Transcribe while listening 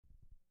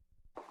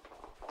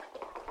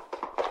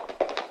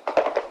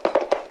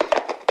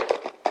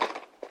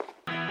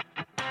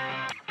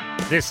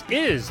This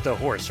is the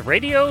Horse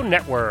Radio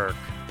Network.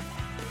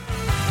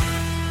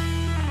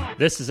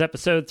 This is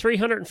episode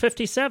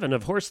 357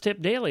 of Horse Tip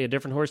Daily, a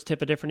different horse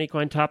tip, a different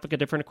equine topic, a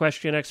different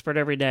equestrian expert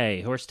every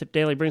day. Horse Tip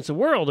Daily brings a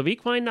world of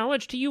equine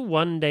knowledge to you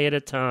one day at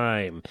a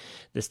time.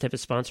 This tip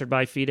is sponsored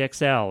by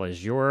FeedXL.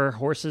 Is your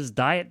horse's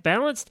diet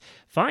balanced?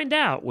 Find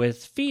out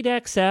with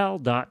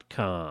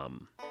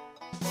FeedXL.com.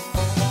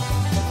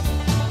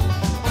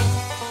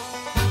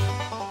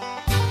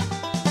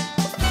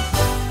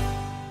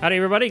 Howdy,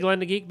 everybody. Glenn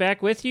the Geek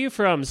back with you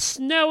from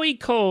snowy,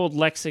 cold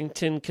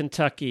Lexington,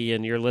 Kentucky,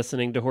 and you're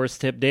listening to Horse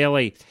Tip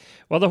Daily.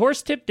 Well, the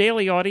Horse Tip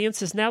Daily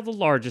audience is now the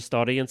largest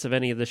audience of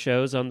any of the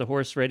shows on the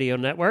Horse Radio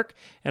Network,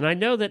 and I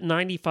know that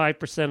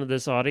 95% of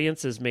this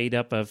audience is made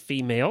up of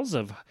females,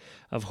 of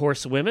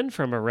horsewomen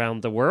from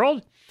around the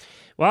world.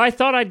 Well, I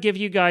thought I'd give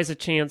you guys a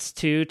chance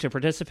to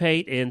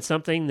participate in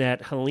something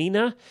that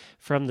Helena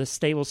from the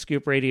Stable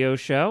Scoop Radio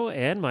Show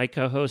and my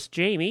co-host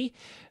Jamie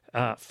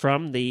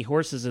from the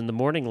Horses in the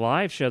Morning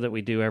live show that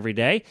we do every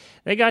day.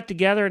 They got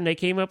together and they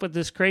came up with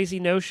this crazy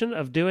notion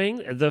of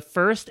doing the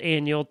first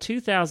annual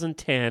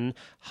 2010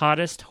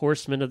 Hottest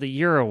Horseman of the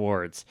Year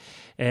Awards.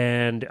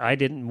 And I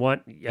didn't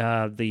want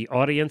the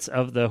audience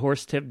of the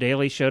Horse Tip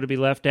Daily show to be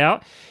left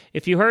out.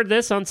 If you heard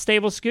this on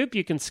Stable Scoop,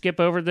 you can skip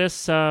over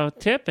this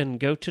tip and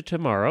go to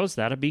tomorrow's.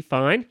 That'll be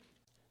fine.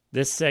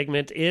 This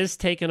segment is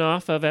taken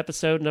off of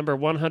episode number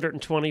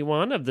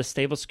 121 of the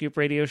Stable Scoop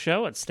Radio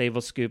Show at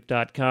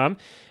stablescoop.com,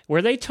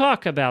 where they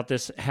talk about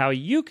this, how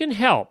you can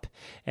help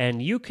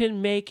and you can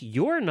make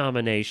your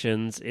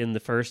nominations in the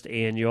first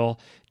annual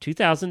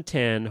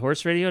 2010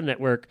 Horse Radio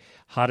Network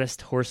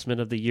Hottest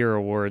Horseman of the Year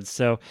Awards.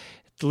 So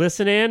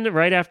listen in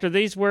right after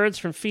these words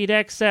from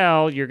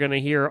FeedXL. You're going to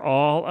hear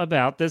all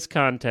about this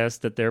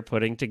contest that they're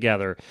putting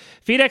together.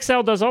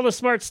 FeedXL does all the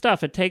smart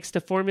stuff it takes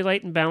to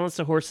formulate and balance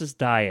a horse's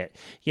diet.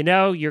 You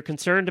know, you're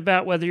concerned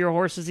about whether your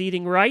horse is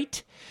eating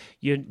right.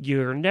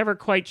 You're never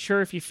quite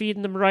sure if you're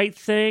feeding them the right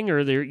thing,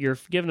 or you're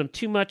giving them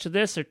too much of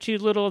this or too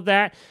little of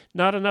that,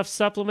 not enough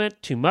supplement,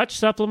 too much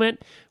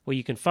supplement. Well,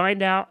 you can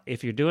find out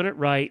if you're doing it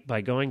right by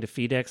going to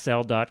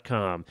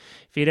FeedXL.com.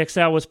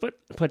 FeedXL was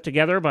put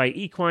together by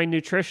equine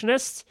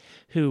nutritionists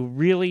who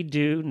really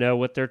do know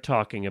what they're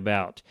talking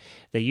about.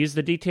 They use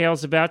the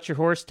details about your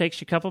horse. Takes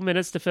you a couple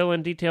minutes to fill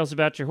in details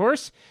about your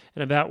horse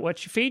and about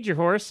what you feed your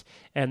horse,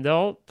 and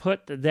they'll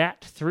put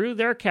that through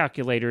their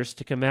calculators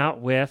to come out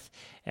with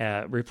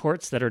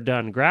reports that are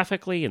done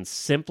graphically and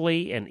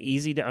simply and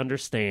easy to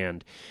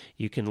understand.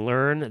 You can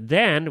learn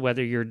then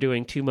whether you're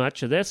doing too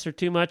much of this or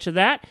too much of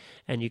that,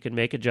 and you can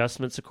make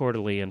adjustments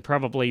accordingly, and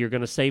probably you're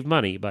going to save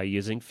money by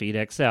using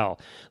FeedXL.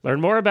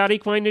 Learn more about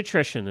equine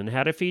nutrition and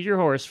how to feed your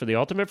horse for the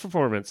ultimate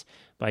performance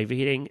by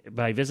visiting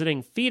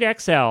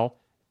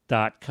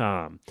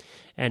FeedXL.com.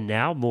 And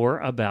now more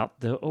about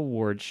the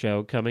award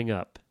show coming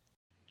up.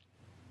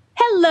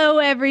 Hello,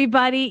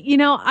 everybody. You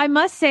know, I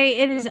must say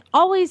it is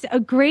always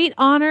a great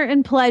honor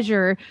and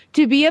pleasure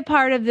to be a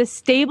part of the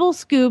Stable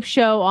Scoop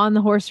show on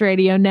the Horse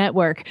Radio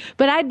Network.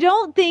 But I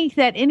don't think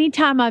that any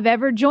time I've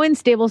ever joined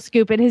Stable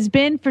Scoop, it has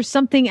been for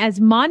something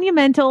as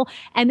monumental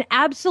and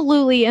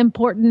absolutely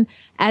important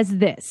as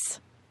this.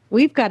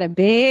 We've got a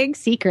big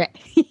secret.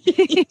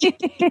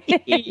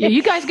 Yeah,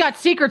 you guys got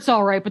secrets,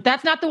 all right, but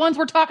that's not the ones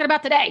we're talking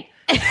about today.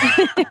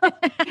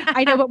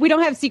 I know, but we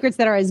don't have secrets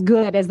that are as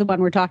good as the one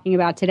we're talking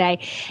about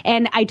today.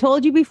 And I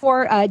told you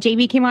before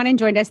Jamie came on and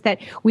joined us that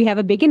we have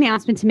a big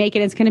announcement to make,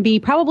 and it's going to be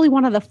probably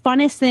one of the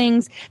funnest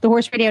things the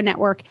Horse Radio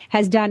Network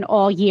has done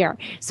all year.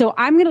 So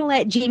I'm going to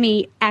let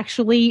Jamie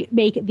actually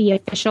make the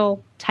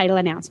official title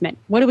announcement.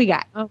 What do we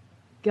got? Oh,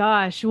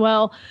 gosh.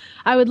 Well,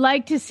 I would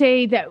like to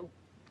say that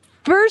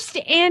first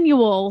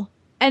annual,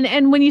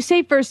 and when you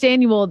say first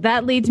annual,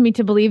 that leads me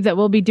to believe that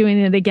we'll be doing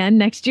it again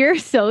next year.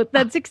 So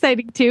that's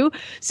exciting too.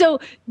 So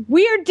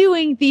we are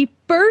doing the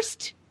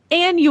first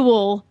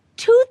annual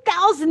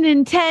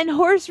 2010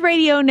 Horse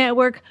Radio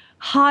Network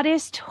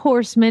Hottest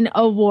Horseman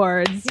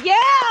Awards. Yeah!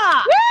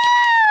 Woo!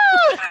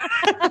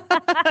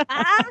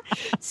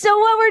 So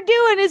what we're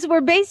doing is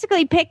we're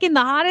basically picking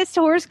the hottest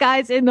horse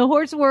guys in the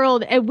horse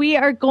world, and we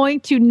are going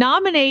to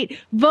nominate,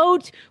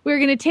 vote. We're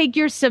going to take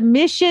your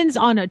submissions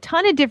on a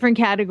ton of different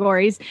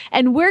categories,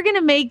 and we're going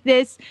to make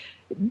this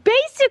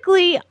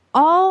basically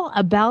all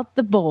about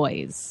the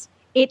boys.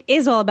 It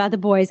is all about the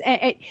boys.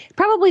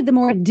 Probably the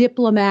more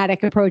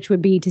diplomatic approach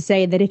would be to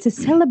say that it's a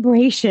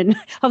celebration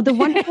of the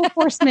wonderful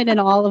horsemen in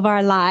all of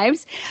our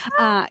lives.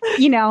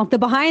 You know, the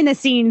behind the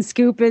scenes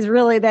scoop is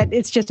really that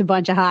it's just a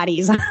bunch of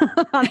hotties.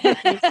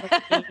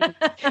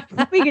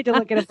 We get to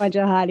look at a bunch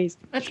of hotties.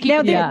 Let's keep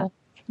it simple.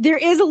 There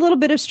is a little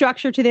bit of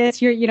structure to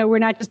this. We're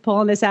not just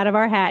pulling this out of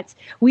our hats.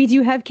 We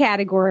do have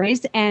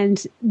categories,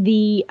 and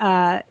the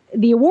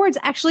awards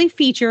actually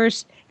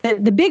features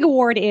the big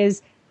award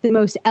is the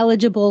most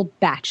eligible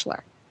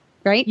bachelor,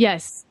 right?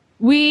 Yes.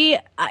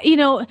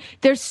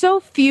 There's so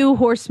few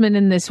horsemen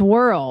in this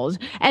world.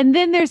 And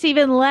then there's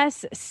even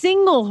less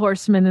single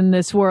horsemen in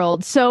this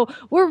world. So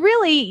we're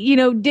really,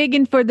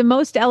 digging for the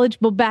most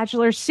eligible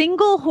bachelor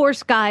single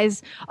horse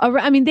guys.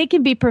 I mean, they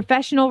can be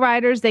professional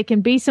riders. They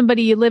can be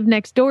somebody you live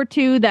next door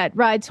to that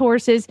rides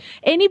horses.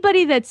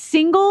 Anybody that's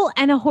single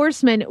and a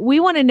horseman, we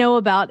want to know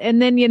about.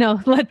 And then,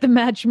 let the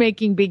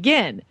matchmaking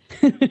begin.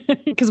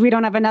 Because we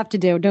don't have enough to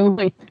do, don't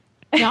we?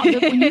 Now,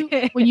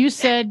 when you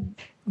said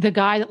the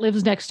guy that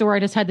lives next door, I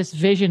just had this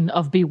vision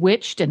of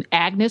Bewitched and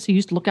Agnes, who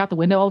used to look out the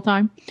window all the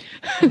time.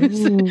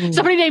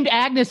 Somebody named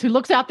Agnes who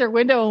looks out their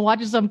window and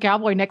watches some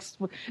cowboy next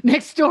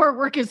door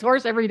work his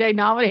horse every day,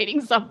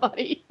 nominating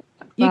somebody.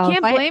 You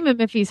can't blame him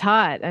if he's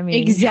hot. I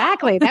mean,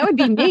 exactly. That would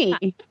be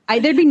me.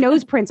 There'd be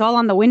nose prints all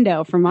on the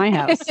window from my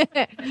house.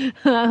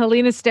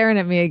 Helena's staring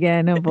at me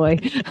again. Oh boy.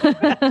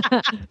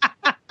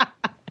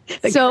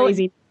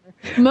 Crazy.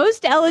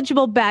 Most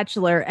eligible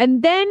bachelor.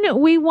 And then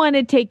we want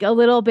to take a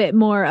little bit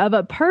more of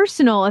a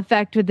personal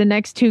effect with the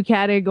next two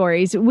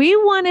categories. We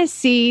want to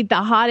see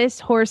the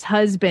hottest horse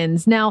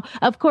husbands. Now,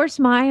 of course,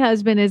 my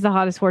husband is the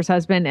hottest horse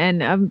husband,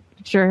 and I'm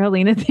sure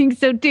Helena thinks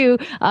so too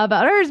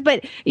about hers.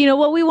 But,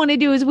 what we want to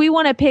do is we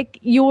want to pick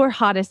your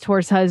hottest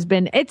horse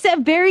husband. It's a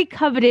very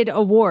coveted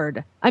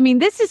award. I mean,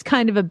 this is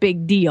kind of a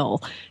big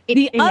deal.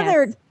 The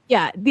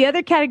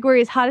other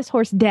category is hottest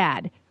horse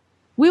dad.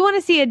 We want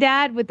to see a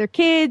dad with their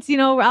kids,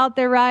 out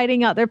there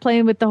riding, out there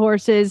playing with the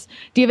horses.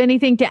 Do you have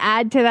anything to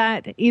add to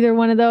that? Either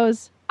one of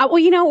those?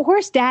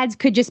 Horse dads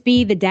could just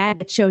be the dad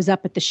that shows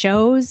up at the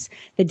shows,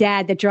 the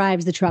dad that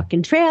drives the truck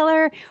and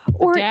trailer,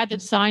 or the dad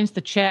that signs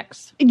the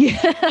checks.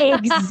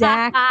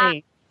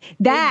 Exactly.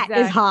 That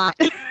is hot.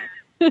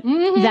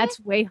 Mm-hmm. That's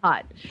way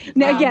hot.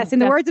 Now, yes, in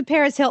the words of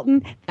Paris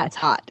Hilton, that's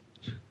hot.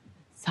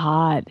 It's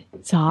hot.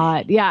 It's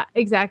hot. Yeah,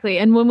 exactly.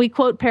 And when we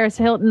quote Paris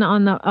Hilton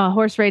on the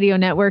Horse Radio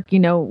Network,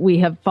 we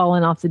have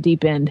fallen off the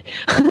deep end.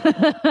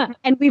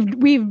 And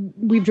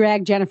we've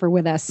dragged Jennifer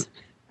with us.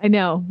 I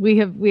know we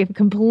have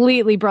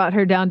completely brought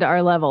her down to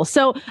our level.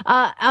 So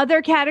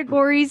other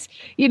categories,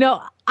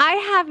 I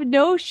have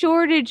no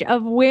shortage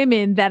of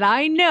women that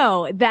I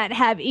know that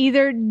have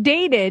either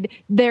dated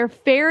their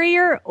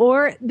farrier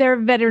or their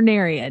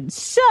veterinarian.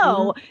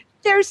 So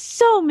there's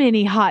so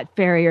many hot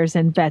farriers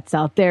and vets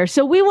out there.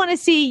 So we want to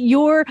see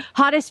your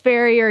hottest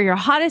farrier, your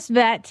hottest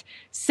vet.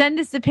 Send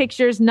us the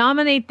pictures,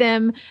 nominate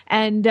them,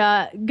 and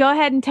go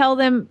ahead and tell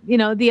them,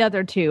 the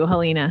other two,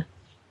 Helena.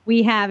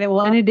 We have,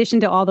 in addition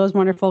to all those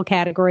wonderful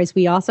categories,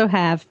 we also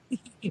have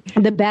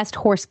the best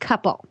horse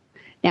couple.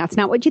 Now, it's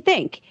not what you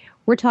think.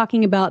 We're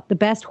talking about the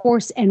best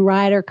horse and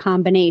rider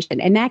combination.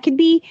 And that could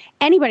be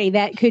anybody.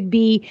 That could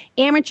be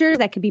amateurs.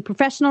 That could be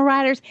professional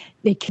riders.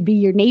 It could be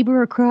your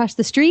neighbor across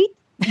the street.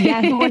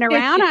 Yeah, going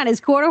around on his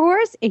quarter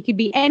horse. It could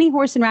be any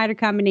horse and rider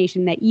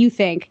combination that you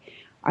think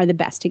are the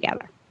best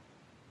together.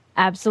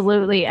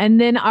 Absolutely. And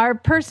then our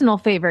personal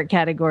favorite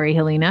category,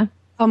 Helena.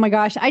 Oh my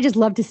gosh, I just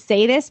love to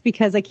say this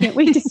because I can't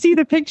wait to see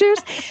the pictures.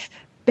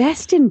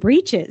 Best in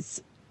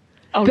breeches.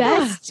 Oh,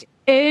 best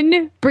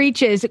in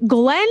breeches.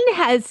 Glenn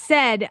has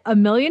said a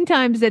million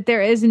times that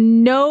there is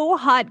no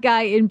hot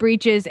guy in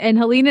breeches. And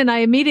Helena and I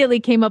immediately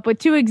came up with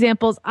two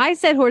examples. I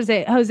said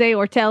Jose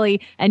Ortelli,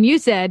 and you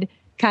said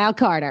Kyle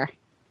Carter.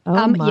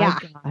 Oh my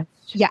gosh.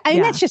 Yeah,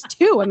 and that's just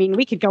two. I mean,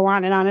 we could go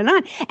on and on and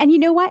on. And you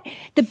know what?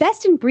 The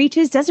best in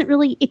breeches doesn't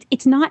really,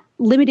 it's not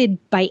limited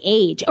by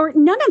age, or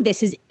none of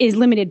this is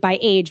limited by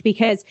age,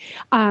 because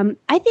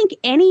I think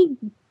and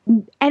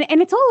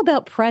it's all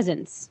about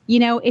presence.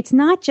 It's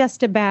not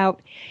just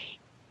about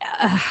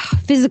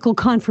physical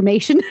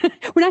confirmation.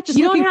 We're not just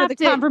looking for the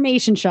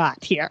confirmation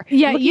shot here.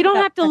 Yeah, you don't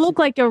have to look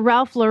like a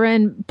Ralph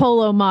Lauren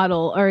polo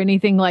model or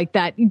anything like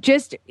that.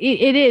 Just,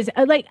 it is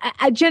like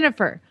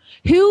Jennifer.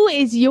 Who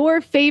is your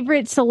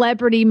favorite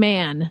celebrity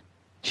man?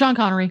 Sean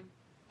Connery.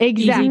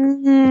 Exactly.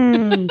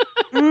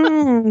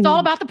 It's all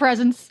about the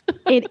presence.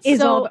 It is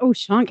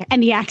Sean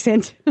and the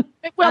accent.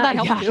 Well, that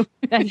helps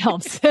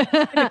too.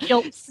 That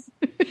helps.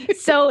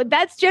 So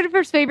that's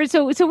Jennifer's favorite.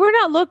 So we're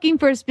not looking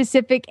for a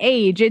specific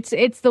age.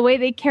 It's the way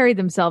they carry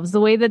themselves, the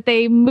way that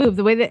they move,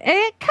 the way that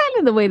kind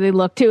of the way they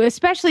look too,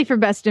 especially for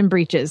best in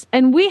breeches.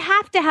 And we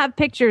have to have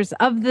pictures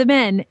of the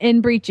men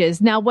in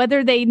breeches. Now,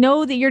 whether they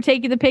know that you're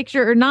taking the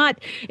picture or not,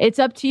 it's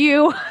up to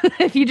you.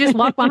 If you just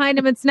walk behind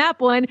them and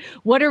snap one,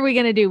 what are we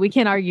going to do? We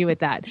can't argue with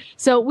that.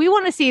 So we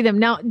want to see them.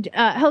 Now,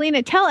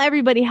 Helena, tell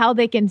everybody how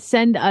they can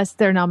send us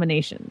their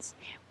nominations.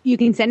 You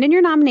can send in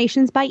your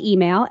nominations by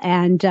email,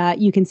 and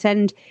you can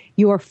send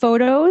your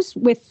photos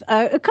with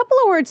a couple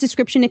of words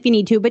description if you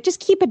need to, but just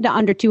keep it to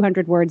under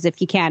 200 words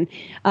if you can,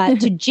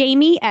 to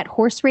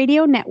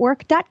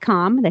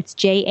jamie@horseradionetwork.com. That's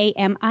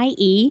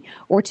JAMIE,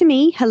 or to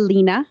me,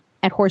 Helena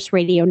at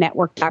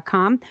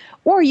horseradionetwork.com.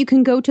 Or you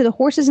can go to the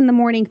Horses in the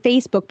Morning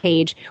Facebook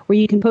page where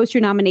you can post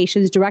your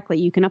nominations directly.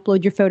 You can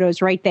upload your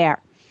photos right there.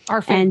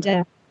 Our favorite.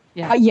 And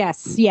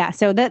yes.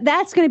 So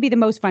that's going to be the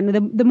most fun.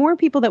 The more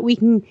people that we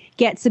can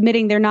get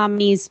submitting their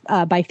nominees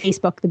by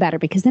Facebook, the better,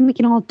 because then we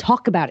can all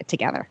talk about it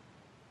together.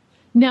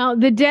 Now,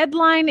 the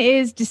deadline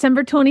is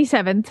December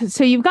 27th,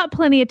 so you've got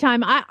plenty of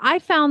time. I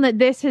found that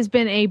this has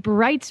been a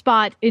bright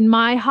spot in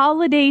my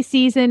holiday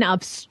season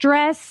of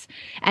stress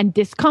and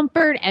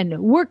discomfort and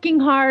working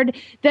hard,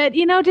 that,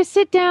 to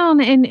sit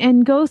down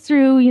and go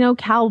through,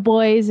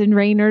 cowboys and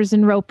reiners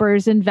and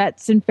ropers and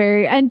vets and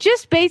farriers, and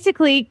just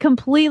basically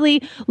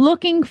completely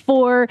looking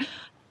for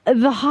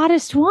the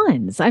hottest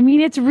ones. I mean,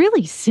 it's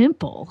really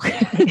simple.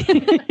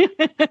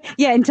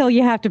 Yeah, until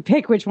you have to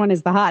pick which one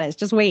is the hottest.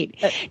 Just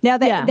wait. Now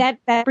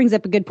that brings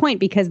up a good point,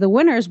 because the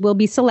winners will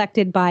be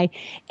selected by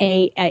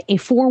a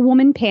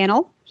 4-woman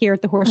panel here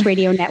at the Horse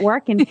Radio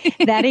Network, and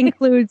that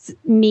includes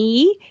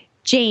me,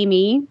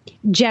 Jamie,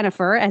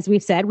 Jennifer. As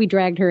we've said, we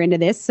dragged her into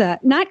this,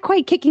 not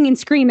quite kicking and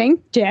screaming,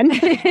 Jen,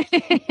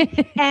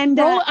 and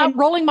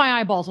rolling my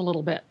eyeballs a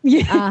little bit.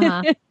 Yeah.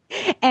 Uh-huh.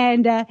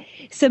 And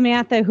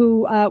Samantha,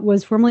 who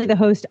was formerly the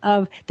host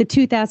of the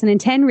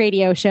 2010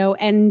 radio show,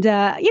 and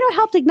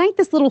helped ignite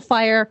this little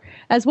fire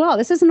as well.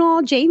 This isn't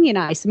all Jamie and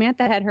I.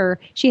 Samantha had her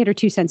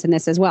 2 cents in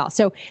this as well.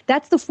 So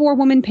that's the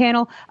 4-woman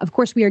panel. Of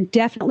course, we are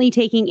definitely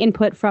taking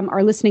input from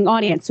our listening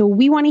audience. So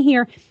we want to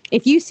hear,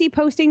 if you see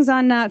postings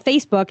on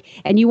Facebook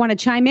and you want to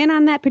chime in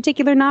on that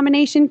particular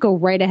nomination, go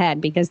right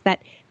ahead, because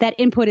that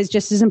input is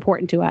just as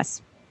important to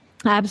us.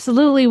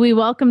 Absolutely. We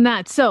welcome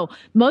that. So,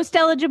 most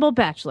eligible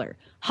bachelor,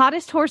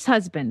 hottest horse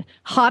husband,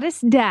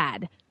 hottest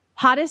dad,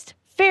 hottest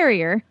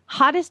farrier,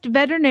 hottest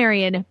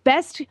veterinarian,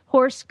 best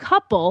horse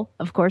couple,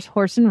 of course,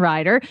 horse and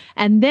rider,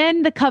 and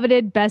then the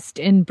coveted Best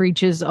in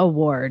Breeches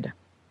award.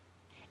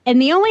 And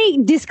the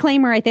only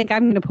disclaimer I think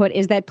I'm going to put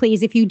is that,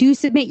 please, if you do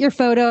submit your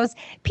photos,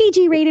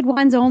 PG-rated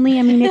ones only.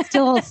 I mean, it's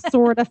still a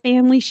sort of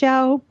family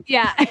show.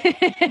 Yeah,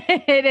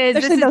 it is.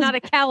 This is not a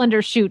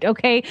calendar shoot,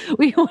 okay?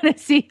 We want to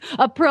see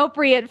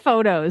appropriate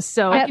photos.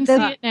 So I can see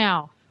it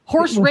now.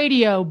 Horse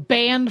Radio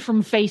banned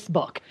from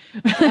Facebook.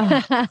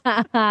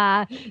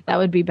 That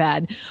would be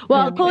bad.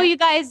 Well, cool, you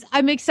guys.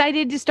 I'm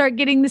excited to start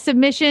getting the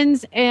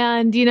submissions.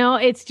 And,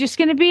 it's just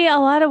going to be a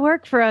lot of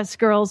work for us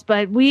girls,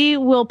 but we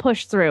will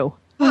push through.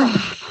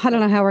 I don't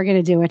know how we're going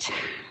to do it.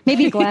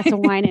 Maybe a glass of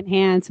wine in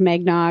hand, some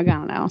eggnog, I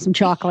don't know, some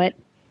chocolate.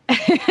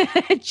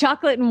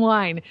 Chocolate and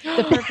wine.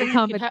 The perfect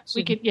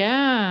combination.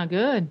 Yeah,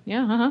 good.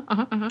 Yeah.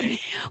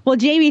 Well,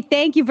 Jamie,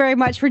 thank you very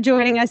much for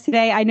joining us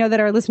today. I know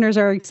that our listeners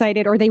are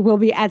excited, or they will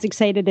be as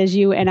excited as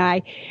you and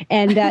I.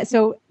 And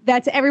so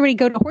that's everybody.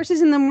 Go to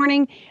Horses in the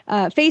Morning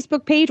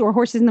Facebook page or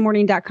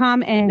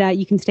horsesinthemorning.com, and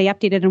you can stay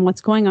updated on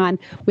what's going on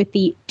with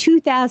the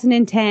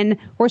 2010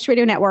 Horse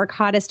Radio Network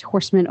Hottest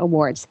Horseman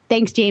Awards.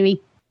 Thanks, Jamie.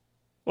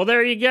 Well,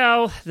 there you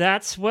go.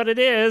 That's what it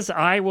is.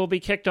 I will be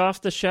kicked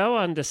off the show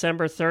on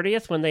December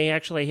 30th when they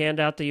actually hand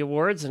out the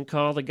awards and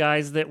call the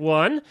guys that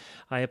won.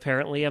 I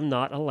apparently am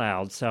not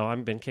allowed, so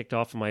I've been kicked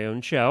off of my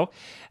own show.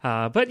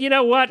 But you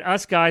know what?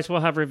 Us guys will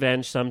have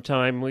revenge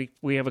sometime.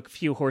 We have a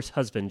few horse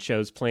husband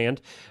shows planned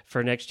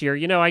for next year.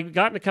 I've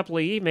gotten a couple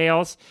of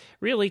emails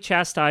really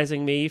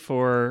chastising me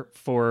for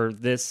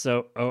this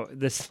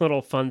this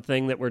little fun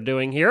thing that we're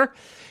doing here.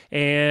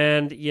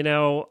 And,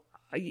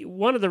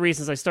 one of the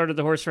reasons I started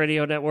the Horse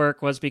Radio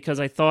Network was because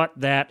I thought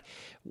that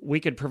we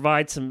could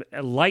provide some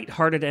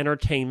lighthearted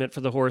entertainment for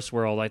the horse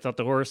world. I thought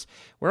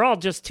we're all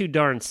just too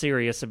darn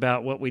serious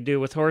about what we do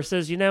with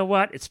horses. You know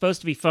what? It's supposed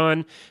to be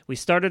fun. We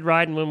started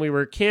riding when we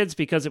were kids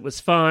because it was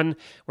fun.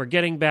 We're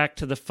getting back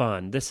to the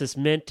fun. This is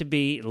meant to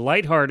be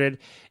lighthearted.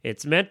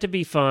 It's meant to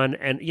be fun.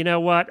 And you know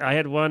what? I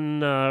had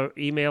one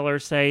emailer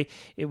say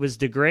it was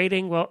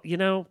degrading. Well,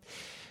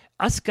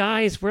 us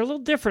guys, we're a little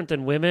different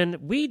than women.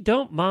 We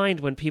don't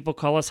mind when people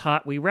call us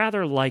hot. We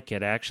rather like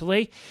it,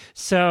 actually.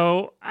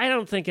 So I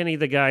don't think any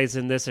of the guys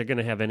in this are going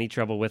to have any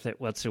trouble with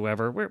it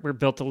whatsoever. We're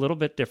built a little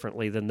bit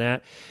differently than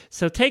that.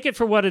 So take it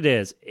for what it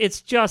is.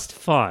 It's just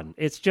fun.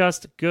 It's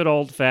just good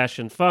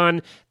old-fashioned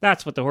fun.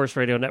 That's what the Horse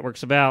Radio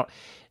Network's about.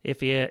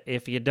 If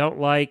you don't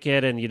like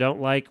it and you don't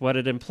like what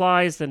it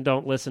implies, then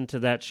don't listen to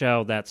that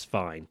show. That's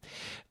fine.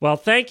 Well,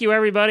 thank you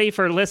everybody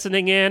for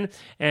listening in,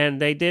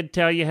 and they did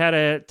tell you how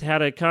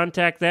to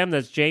contact them.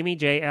 That's Jamie,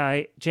 Jamie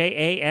at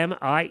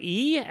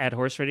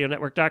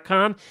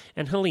horseradionetwork.com,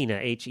 and Helena,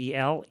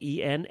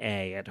 Helena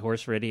at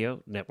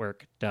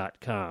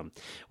horseradionetwork.com.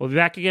 We'll be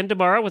back again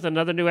tomorrow with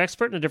another new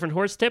expert and a different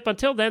horse tip.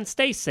 Until then,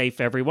 stay safe,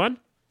 everyone.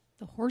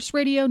 The Horse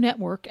Radio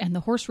Network and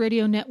the Horse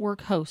Radio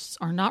Network hosts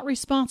are not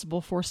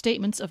responsible for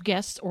statements of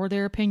guests or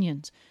their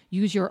opinions.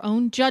 Use your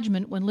own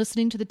judgment when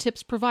listening to the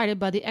tips provided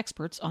by the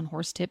experts on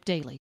Horse Tip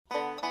Daily.